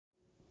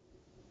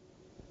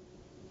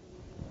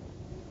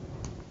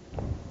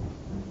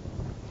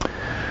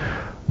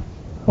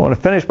I want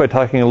to finish by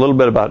talking a little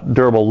bit about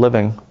durable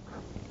living,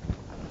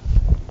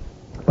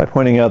 by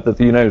pointing out that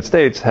the United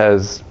States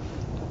has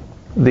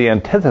the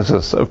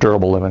antithesis of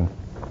durable living.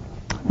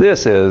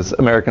 This is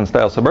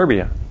American-style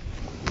suburbia.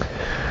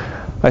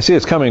 I see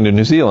it's coming to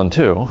New Zealand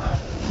too.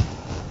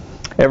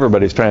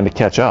 Everybody's trying to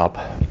catch up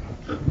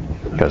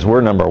because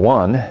we're number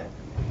one.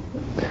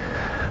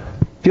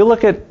 If you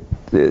look at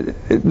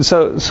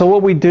so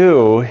what we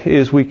do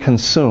is we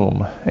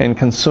consume and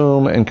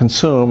consume and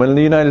consume. And in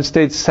the United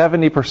States,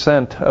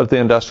 70% of the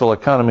industrial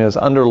economy is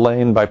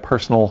underlain by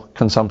personal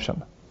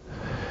consumption.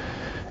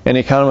 And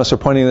economists are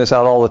pointing this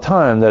out all the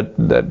time,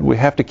 that we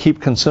have to keep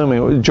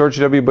consuming. George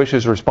W.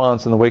 Bush's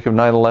response in the wake of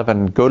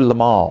 9/11, go to the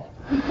mall.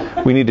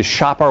 We need to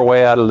shop our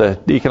way out of the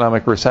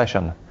economic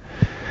recession.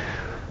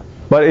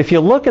 But if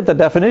you look at the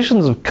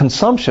definitions of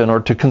consumption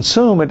or to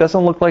consume, it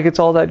doesn't look like it's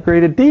all that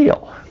great a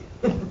deal.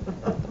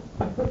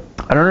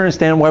 I don't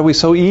understand why we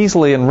so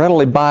easily and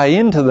readily buy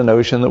into the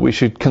notion that we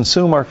should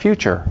consume our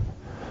future,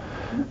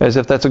 as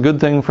if that's a good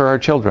thing for our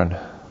children.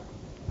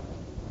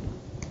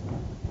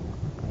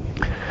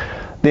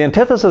 The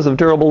antithesis of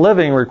durable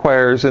living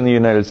requires in the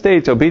United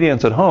States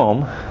obedience at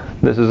home.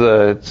 This is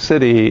a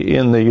city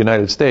in the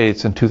United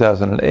States in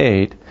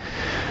 2008.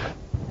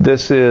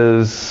 This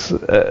is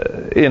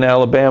in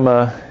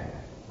Alabama.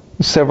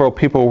 Several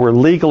people were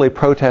legally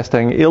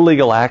protesting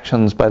illegal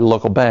actions by the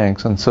local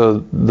banks, and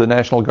so the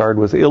National Guard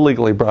was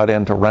illegally brought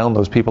in to round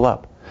those people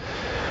up.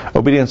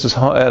 Obedience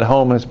at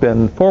home has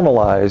been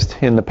formalized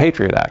in the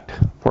Patriot Act,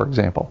 for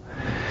example.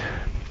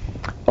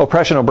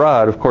 Oppression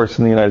abroad, of course,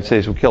 in the United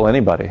States will kill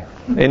anybody,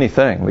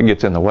 anything that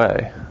gets in the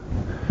way.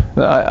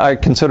 I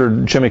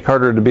consider Jimmy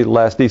Carter to be the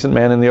last decent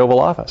man in the Oval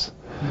Office.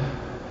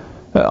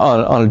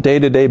 On a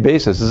day-to-day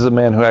basis, this is a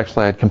man who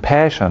actually had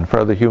compassion for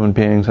other human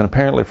beings and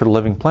apparently for the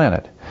living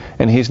planet.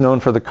 And he's known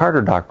for the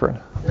Carter Doctrine.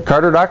 The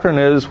Carter Doctrine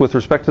is, with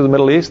respect to the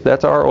Middle East,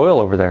 that's our oil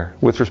over there.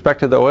 With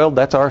respect to the oil,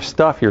 that's our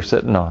stuff you're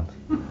sitting on.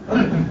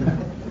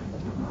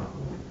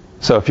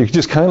 So if you could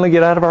just kindly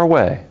get out of our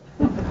way.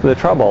 The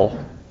trouble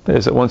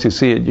is that once you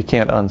see it, you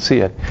can't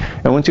unsee it.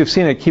 And once you've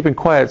seen it, keeping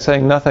quiet,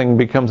 saying nothing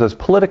becomes as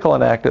political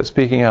an act as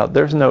speaking out.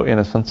 There's no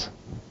innocence.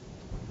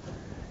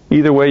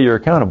 Either way, you're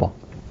accountable.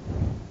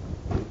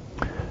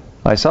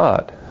 I saw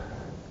it.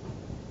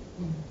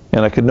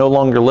 And I could no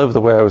longer live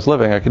the way I was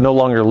living. I could no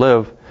longer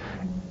live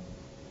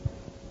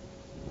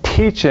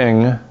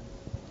teaching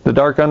the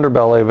dark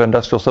underbelly of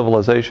industrial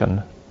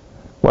civilization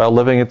while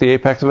living at the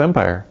apex of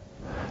empire.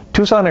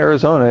 Tucson,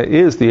 Arizona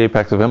is the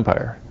apex of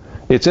empire.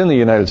 It's in the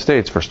United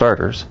States, for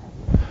starters.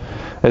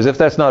 As if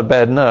that's not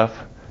bad enough,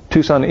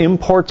 Tucson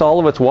imports all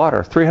of its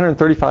water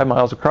 335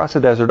 miles across the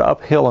desert,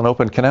 uphill in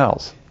open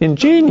canals.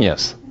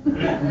 Ingenious!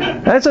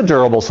 That's a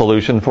durable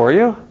solution for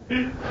you.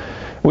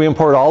 We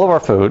import all of our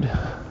food,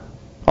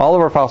 all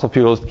of our fossil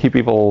fuels to keep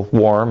people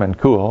warm and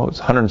cool. It's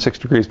 106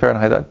 degrees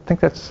Fahrenheit. I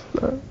think that's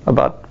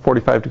about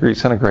 45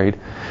 degrees centigrade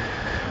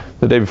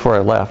the day before I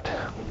left.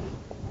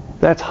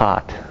 That's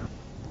hot.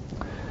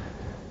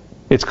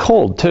 It's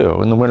cold,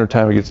 too. In the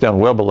wintertime, it gets down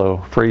well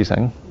below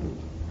freezing.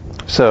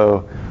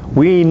 So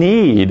we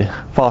need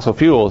fossil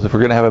fuels if we're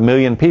going to have 1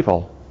 million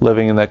people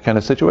living in that kind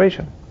of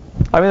situation.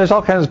 I mean, there's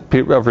all kinds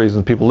of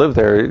reasons people live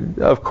there.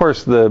 Of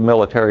course, the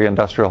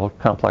military-industrial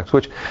complex,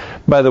 which,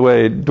 by the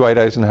way, Dwight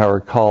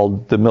Eisenhower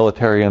called the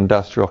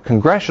military-industrial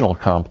congressional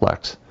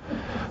complex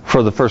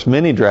for the first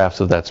mini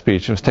drafts of that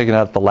speech. It was taken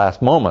out at the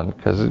last moment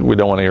because we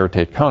don't want to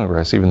irritate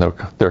Congress, even though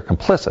they're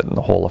complicit in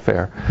the whole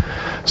affair.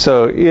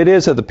 So it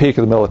is at the peak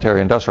of the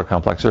military-industrial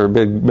complex. There are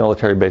big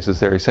military bases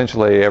there.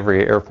 Essentially,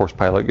 every Air Force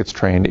pilot gets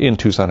trained in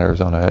Tucson,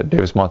 Arizona, at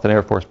Davis-Monthan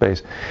Air Force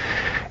Base.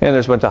 And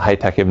there's a bunch of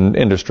high-tech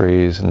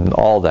industries and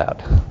all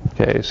that.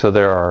 Okay, so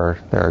there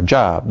are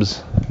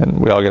jobs, and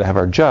we all got to have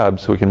our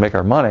jobs so we can make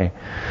our money,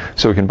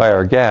 so we can buy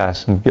our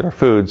gas and get our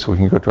food so we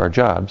can go to our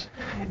jobs.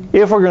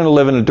 If we're going to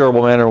live in a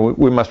durable manner,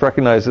 we must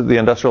recognize that the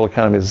industrial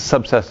economy is a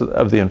subset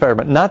of the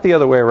environment, not the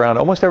other way around.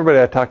 Almost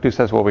everybody I talk to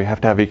says, well, we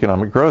have to have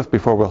economic growth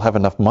before we'll have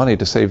enough money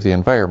to save the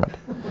environment.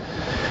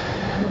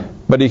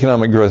 But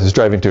economic growth is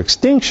driving to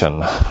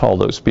extinction all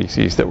those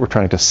species that we're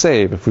trying to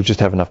save if we just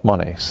have enough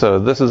money. So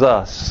this is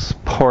us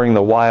pouring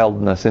the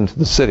wildness into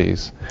the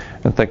cities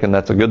and thinking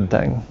that's a good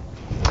thing.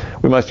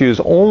 We must use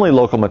only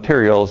local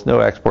materials, no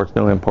exports,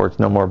 no imports,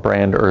 no more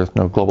brand earth,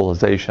 no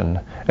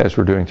globalization, as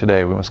we're doing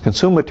today. We must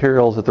consume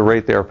materials at the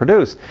rate they are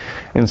produced,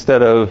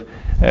 instead of,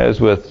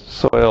 as with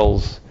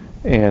soils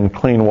and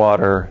clean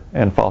water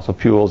and fossil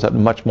fuels, at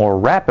much more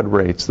rapid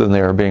rates than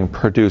they are being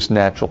produced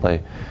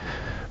naturally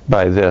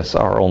by this,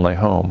 our only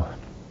home.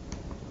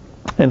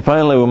 And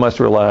finally, we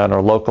must rely on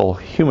our local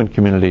human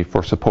community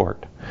for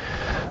support.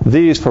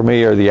 These, for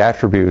me, are the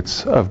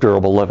attributes of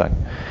durable living.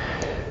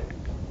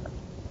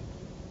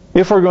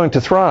 If we're going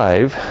to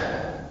thrive,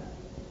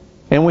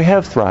 and we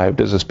have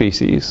thrived as a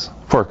species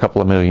for a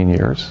couple of million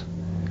years,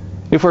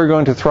 if we're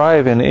going to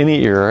thrive in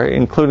any era,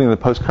 including the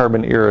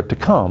post-carbon era to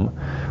come,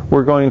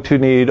 we're going to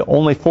need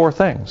only 4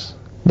 things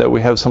that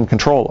we have some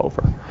control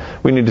over.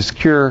 We need to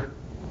secure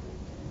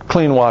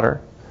clean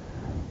water,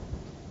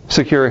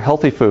 secure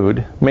healthy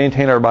food,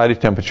 maintain our body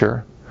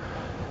temperature,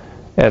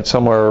 at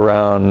somewhere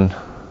around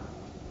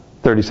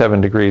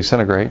 37 degrees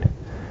centigrade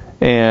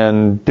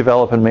and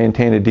develop and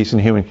maintain a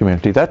decent human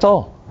community. That's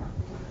all.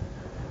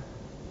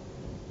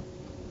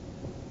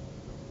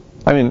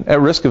 I mean, at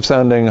risk of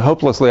sounding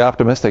hopelessly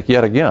optimistic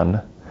yet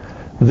again,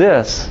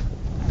 this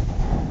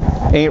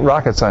ain't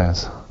rocket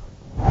science.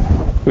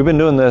 We've been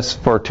doing this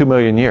for 2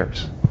 million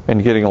years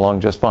and getting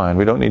along just fine.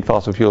 We don't need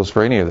fossil fuels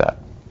for any of that,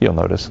 you'll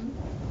notice.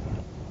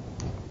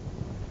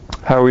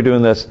 How are we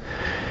doing this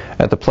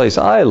at the place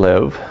I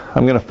live?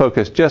 I'm going to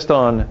focus just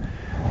on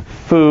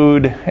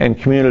food and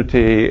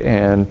community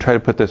and try to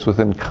put this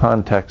within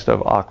context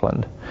of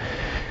Auckland,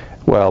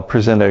 while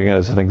presenting it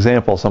as an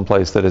example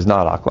someplace that is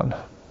not Auckland.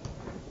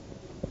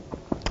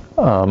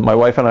 My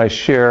wife and I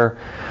share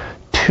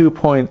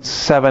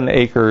 2.7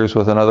 acres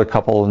with another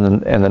couple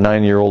and the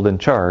 9-year-old in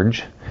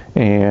charge,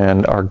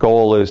 and our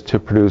goal is to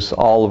produce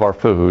all of our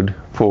food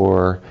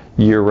for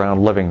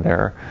year-round living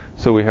there.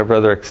 So we have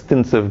rather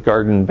extensive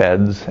garden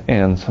beds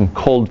and some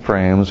cold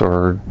frames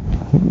or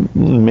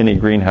mini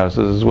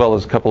greenhouses, as well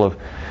as a couple of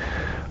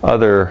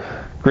other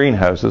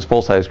greenhouses,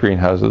 full-size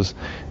greenhouses,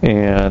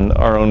 and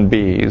our own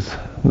bees.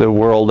 The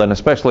world, and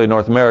especially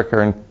North America,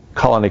 in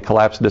colony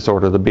collapse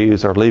disorder, the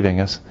bees are leaving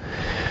us.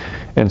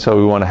 And so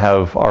we want to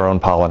have our own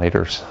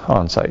pollinators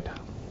on site.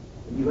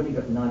 You've only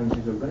got 9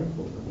 inches of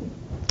rainfall, haven't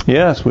you?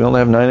 Yes, we only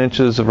have 9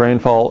 inches of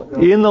rainfall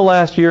in the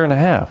last year and a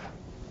half.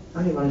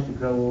 How do you manage to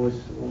grow all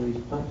these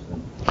plants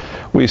then?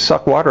 We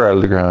suck water out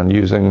of the ground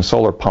using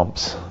solar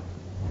pumps.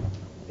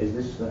 Is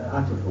this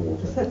aquifer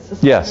water?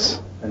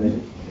 Yes. And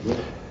is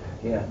it?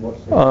 Yeah.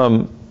 What's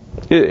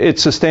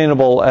It's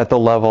sustainable at the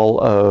level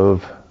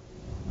of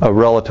a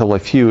relatively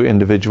few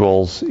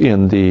individuals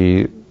in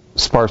the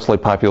sparsely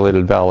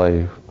populated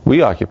valley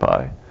we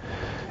occupy.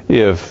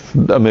 If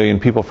 1 million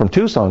people from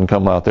Tucson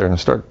come out there and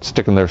start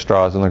sticking their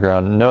straws in the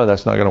ground, no,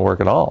 that's not going to work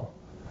at all.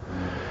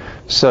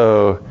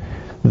 So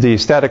the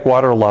static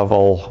water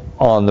level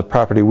on the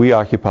property we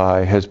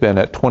occupy has been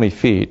at 20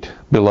 feet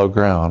below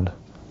ground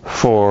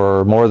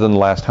for more than the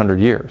last 100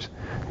 years.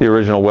 The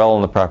original well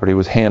on the property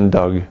was hand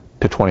dug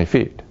to 20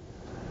 feet.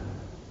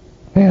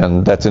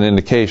 And that's an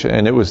indication,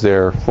 and it was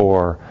there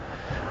for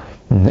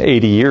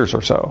 80 years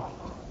or so.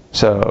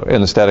 So,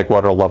 and the static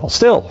water level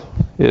still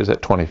is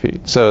at 20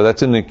 feet. So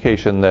that's an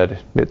indication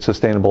that it's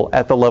sustainable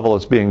at the level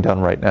it's being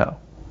done right now.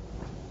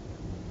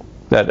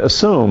 That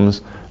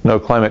assumes no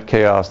climate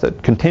chaos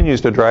that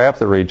continues to dry up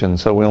the region,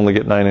 so we only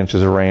get 9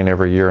 inches of rain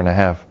every year and a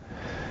half.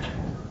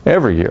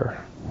 Every year.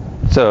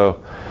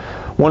 So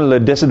one of the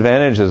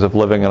disadvantages of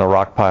living in a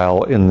rock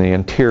pile in the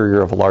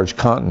interior of a large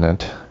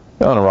continent,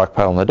 on a rock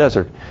pile in the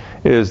desert,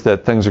 is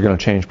that things are going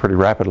to change pretty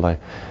rapidly,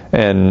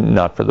 and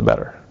not for the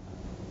better.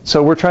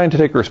 So we're trying to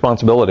take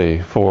responsibility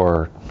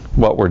for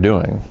what we're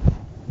doing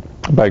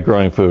by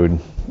growing food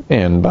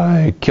and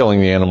by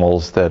killing the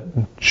animals that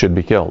should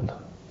be killed,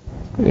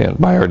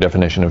 by our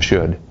definition of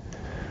should.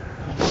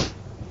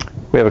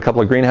 We have a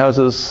couple of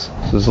greenhouses.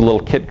 This is a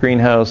little kit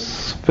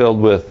greenhouse filled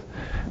with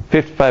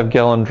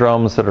 55-gallon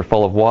drums that are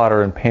full of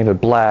water and painted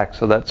black,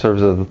 so that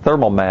serves as a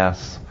thermal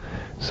mass,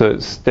 so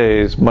it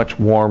stays much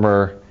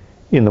warmer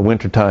in the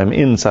wintertime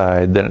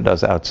inside than it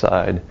does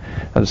outside.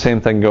 And the same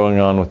thing going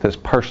on with this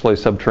partially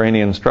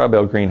subterranean straw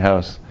bale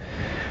greenhouse.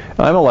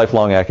 I'm a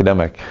lifelong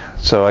academic,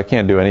 so I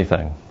can't do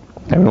anything.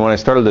 I mean, when I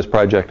started this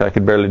project, I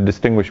could barely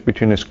distinguish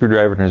between a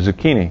screwdriver and a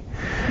zucchini.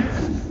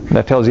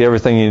 That tells you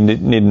everything you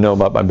need to know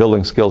about my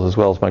building skills as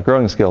well as my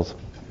growing skills.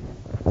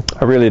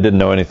 I really didn't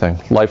know anything.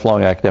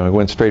 Lifelong academic.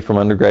 Went straight from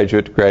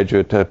undergraduate to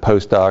graduate to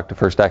postdoc to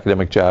first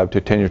academic job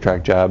to tenure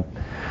track job.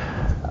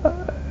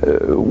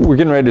 We're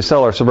getting ready to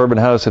sell our suburban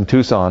house in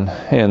Tucson,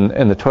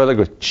 and the toilet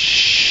goes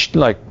shh,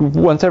 like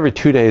once every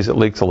 2 days it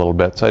leaks a little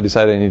bit. So I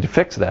decided I need to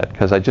fix that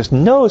because I just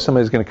know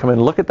somebody's going to come in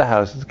and look at the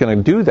house. It's going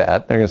to do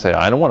that. They're going to say,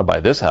 I don't want to buy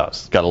this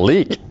house. It's got a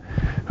leak.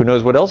 Who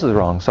knows what else is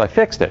wrong? So I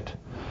fixed it.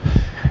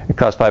 It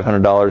cost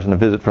 $500 and a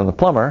visit from the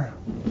plumber.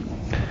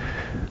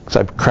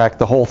 So I cracked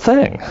the whole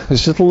thing.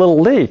 It's just a little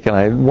leak,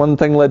 and one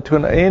thing led to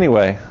another.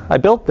 Anyway, I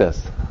built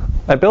this.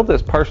 I built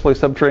this partially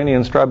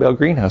subterranean straw bale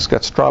greenhouse. It's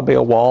got straw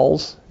bale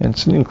walls, and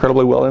it's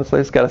incredibly well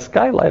insulated. It's got a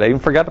skylight. I even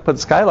forgot to put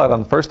the skylight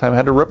on the first time. I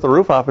had to rip the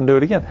roof off and do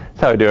it again.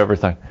 That's how I do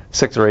everything,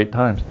 6 or 8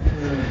 times.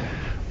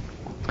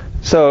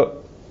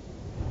 So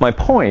my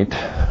point,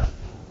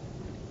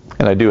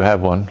 and I do have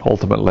one,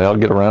 ultimately, I'll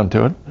get around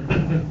to it,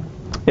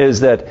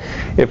 is that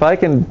if I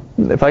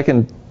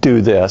can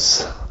do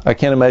this, I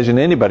can't imagine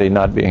anybody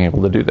not being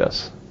able to do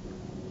this.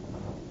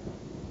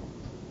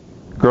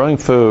 Growing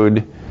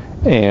food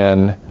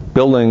and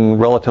building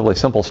relatively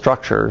simple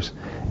structures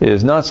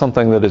is not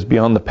something that is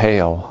beyond the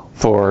pale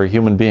for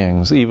human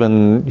beings,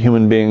 even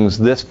human beings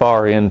this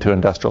far into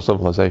industrial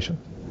civilization.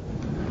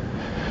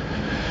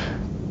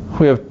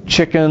 We have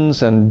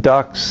chickens and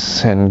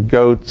ducks and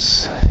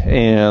goats,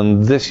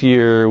 and this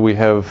year we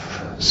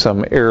have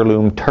some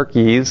heirloom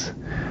turkeys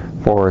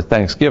for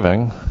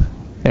Thanksgiving,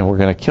 and we're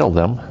going to kill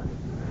them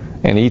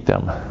and eat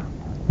them.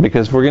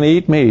 Because if we're going to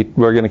eat meat,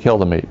 we're going to kill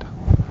the meat.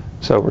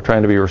 So we're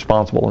trying to be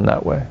responsible in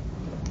that way.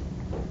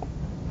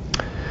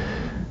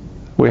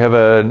 We have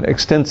an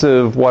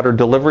extensive water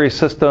delivery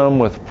system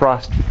with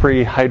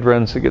frost-free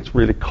hydrants. It gets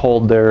really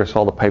cold there, so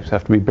all the pipes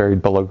have to be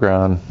buried below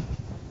ground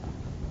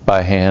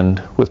by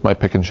hand with my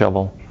pick and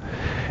shovel.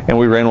 And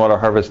we rainwater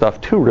harvest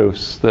off 2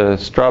 roofs, the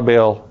straw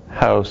bale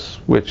house,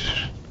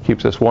 which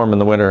keeps us warm in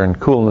the winter and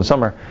cool in the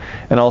summer,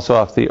 and also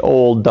off the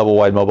old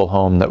double-wide mobile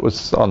home that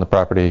was on the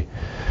property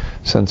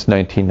since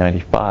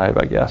 1995,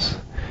 I guess.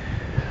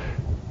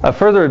 A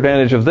further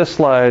advantage of this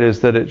slide is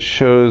that it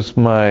shows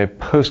my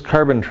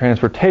post-carbon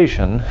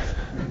transportation.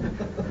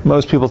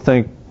 Most people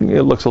think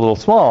it looks a little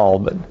small,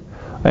 but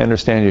I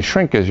understand you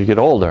shrink as you get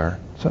older,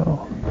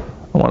 so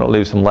I want to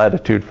leave some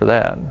latitude for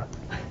that.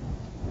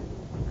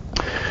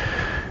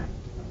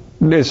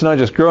 It's not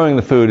just growing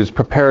the food, it's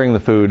preparing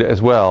the food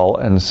as well,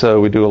 and so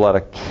we do a lot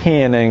of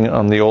canning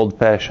on the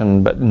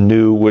old-fashioned but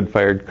new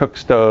wood-fired cook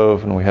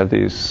stove, and we have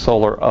these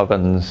solar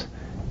ovens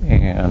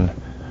and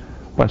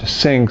a bunch of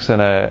sinks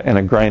and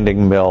a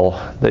grinding mill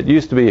that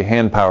used to be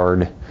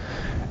hand-powered,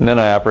 and then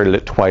I operated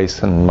it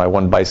twice, and my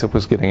one bicep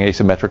was getting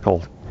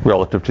asymmetrical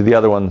relative to the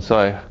other one, so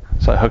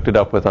I hooked it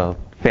up with a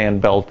fan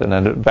belt and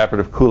an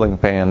evaporative cooling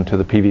fan to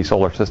the PV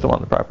solar system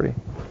on the property.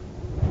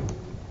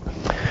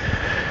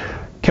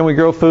 Can we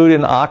grow food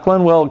in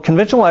Auckland? Well,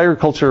 conventional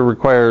agriculture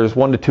requires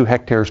 1 to 2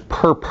 hectares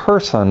per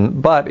person,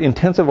 but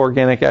intensive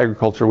organic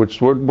agriculture, which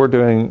we're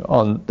doing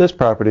on this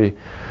property,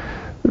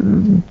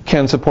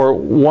 can support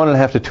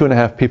 1.5 to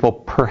 2.5 people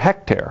per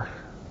hectare.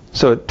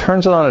 So it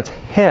turns it on its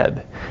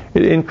head.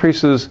 It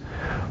increases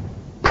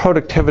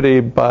productivity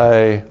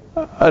by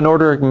an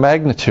order of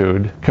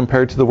magnitude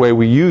compared to the way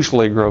we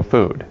usually grow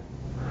food.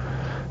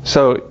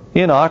 So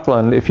in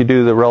Auckland, if you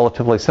do the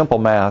relatively simple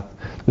math,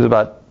 there's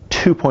about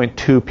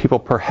 2.2 people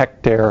per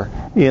hectare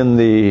in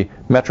the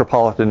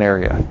metropolitan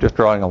area, just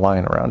drawing a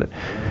line around it,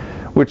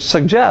 which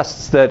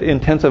suggests that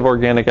intensive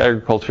organic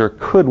agriculture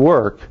could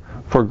work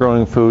for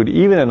growing food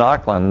even in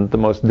Auckland, the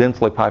most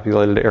densely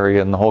populated area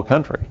in the whole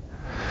country.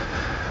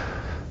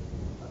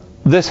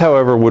 This,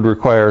 however, would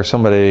require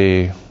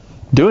somebody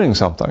doing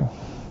something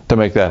to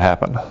make that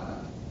happen.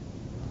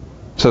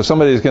 So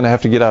somebody's going to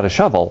have to get out a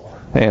shovel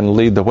and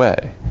lead the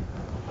way.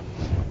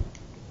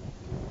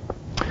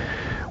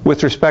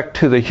 With respect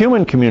to the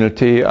human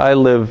community, I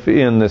live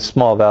in this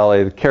small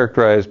valley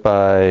characterized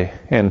by,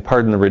 and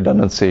pardon the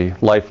redundancy,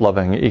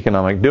 life-loving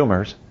economic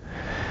doomers.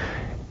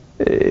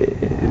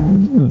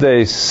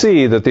 They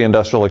see that the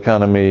industrial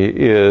economy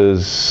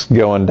is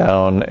going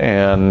down,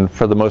 and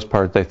for the most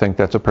part they think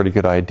that's a pretty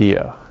good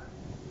idea.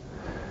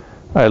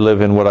 I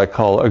live in what I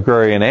call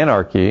agrarian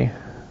anarchy,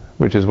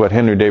 which is what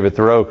Henry David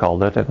Thoreau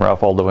called it, and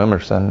Ralph Waldo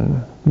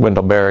Emerson,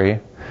 Wendell Berry,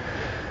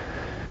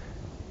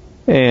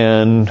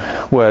 and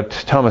what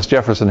Thomas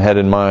Jefferson had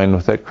in mind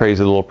with that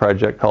crazy little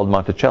project called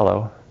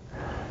Monticello.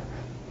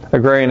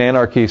 Agrarian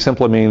anarchy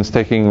simply means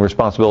taking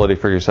responsibility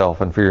for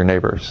yourself and for your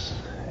neighbors.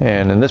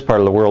 And in this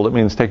part of the world, it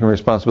means taking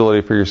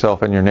responsibility for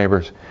yourself and your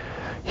neighbors,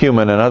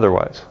 human and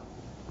otherwise,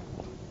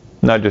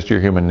 not just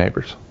your human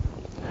neighbors.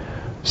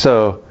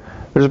 So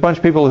there's a bunch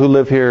of people who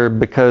live here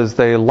because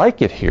they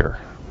like it here.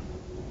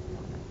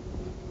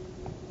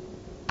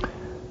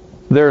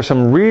 There are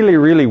some really,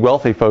 really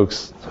wealthy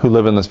folks who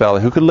live in this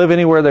valley who could live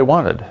anywhere they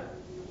wanted,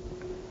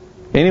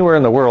 anywhere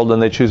in the world, and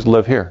they choose to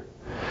live here.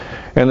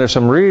 And there's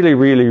some really,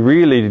 really,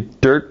 really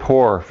dirt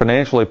poor,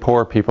 financially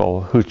poor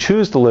people who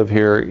choose to live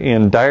here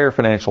in dire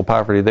financial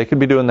poverty. They could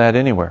be doing that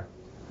anywhere.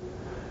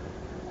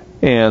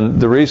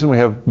 And the reason we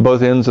have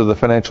both ends of the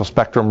financial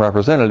spectrum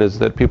represented is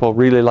that people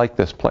really like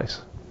this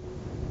place.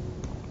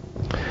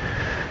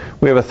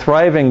 We have a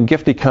thriving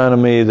gift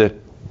economy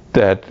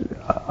that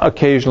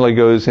occasionally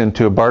goes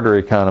into a barter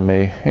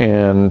economy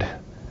and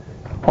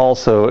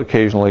also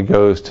occasionally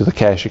goes to the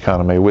cash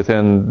economy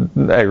within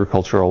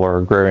agricultural or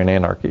agrarian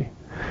anarchy.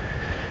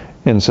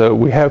 And so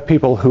we have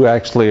people who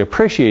actually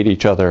appreciate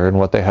each other and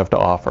what they have to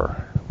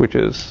offer, which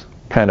is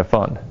kind of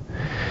fun.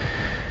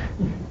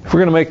 If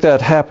we're going to make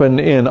that happen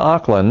in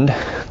Auckland,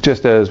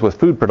 just as with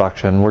food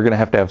production, we're going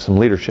to have some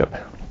leadership.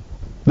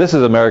 This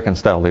is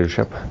American-style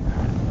leadership.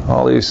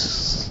 All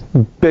these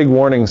big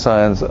warning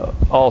signs,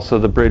 also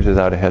the bridge is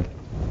out ahead.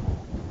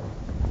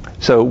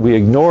 So we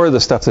ignore the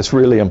stuff that's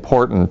really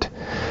important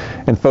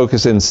and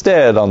focus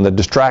instead on the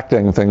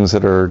distracting things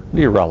that are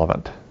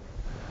irrelevant.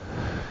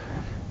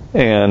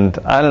 And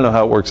I don't know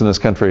how it works in this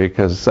country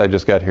because I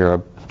just got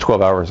here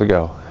 12 hours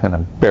ago and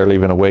I'm barely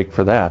even awake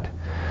for that.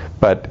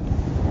 But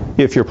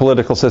if your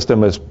political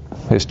system is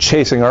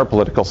chasing our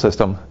political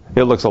system,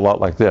 it looks a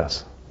lot like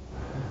this.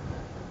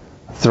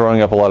 Throwing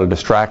up a lot of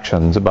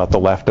distractions about the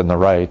left and the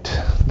right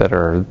that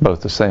are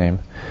both the same,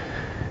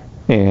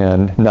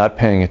 and not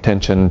paying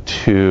attention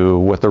to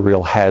what the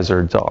real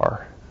hazards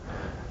are.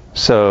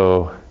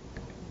 So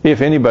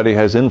if anybody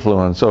has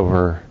influence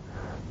over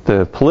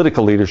the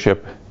political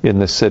leadership in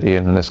this city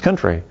and in this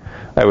country,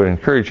 I would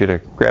encourage you to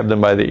grab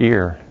them by the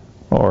ear,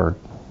 or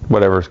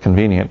whatever is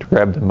convenient to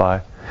grab them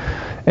by,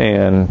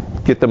 and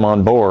get them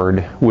on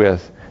board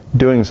with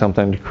doing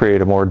something to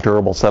create a more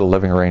durable set of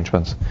living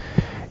arrangements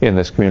in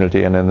this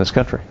community and in this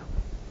country.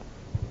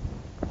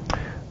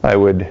 I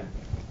would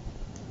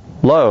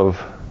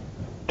love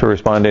to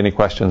respond to any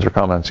questions or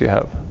comments you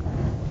have.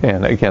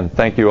 And again,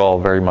 thank you all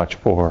very much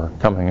for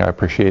coming. I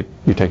appreciate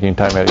you taking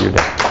time out of your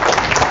day.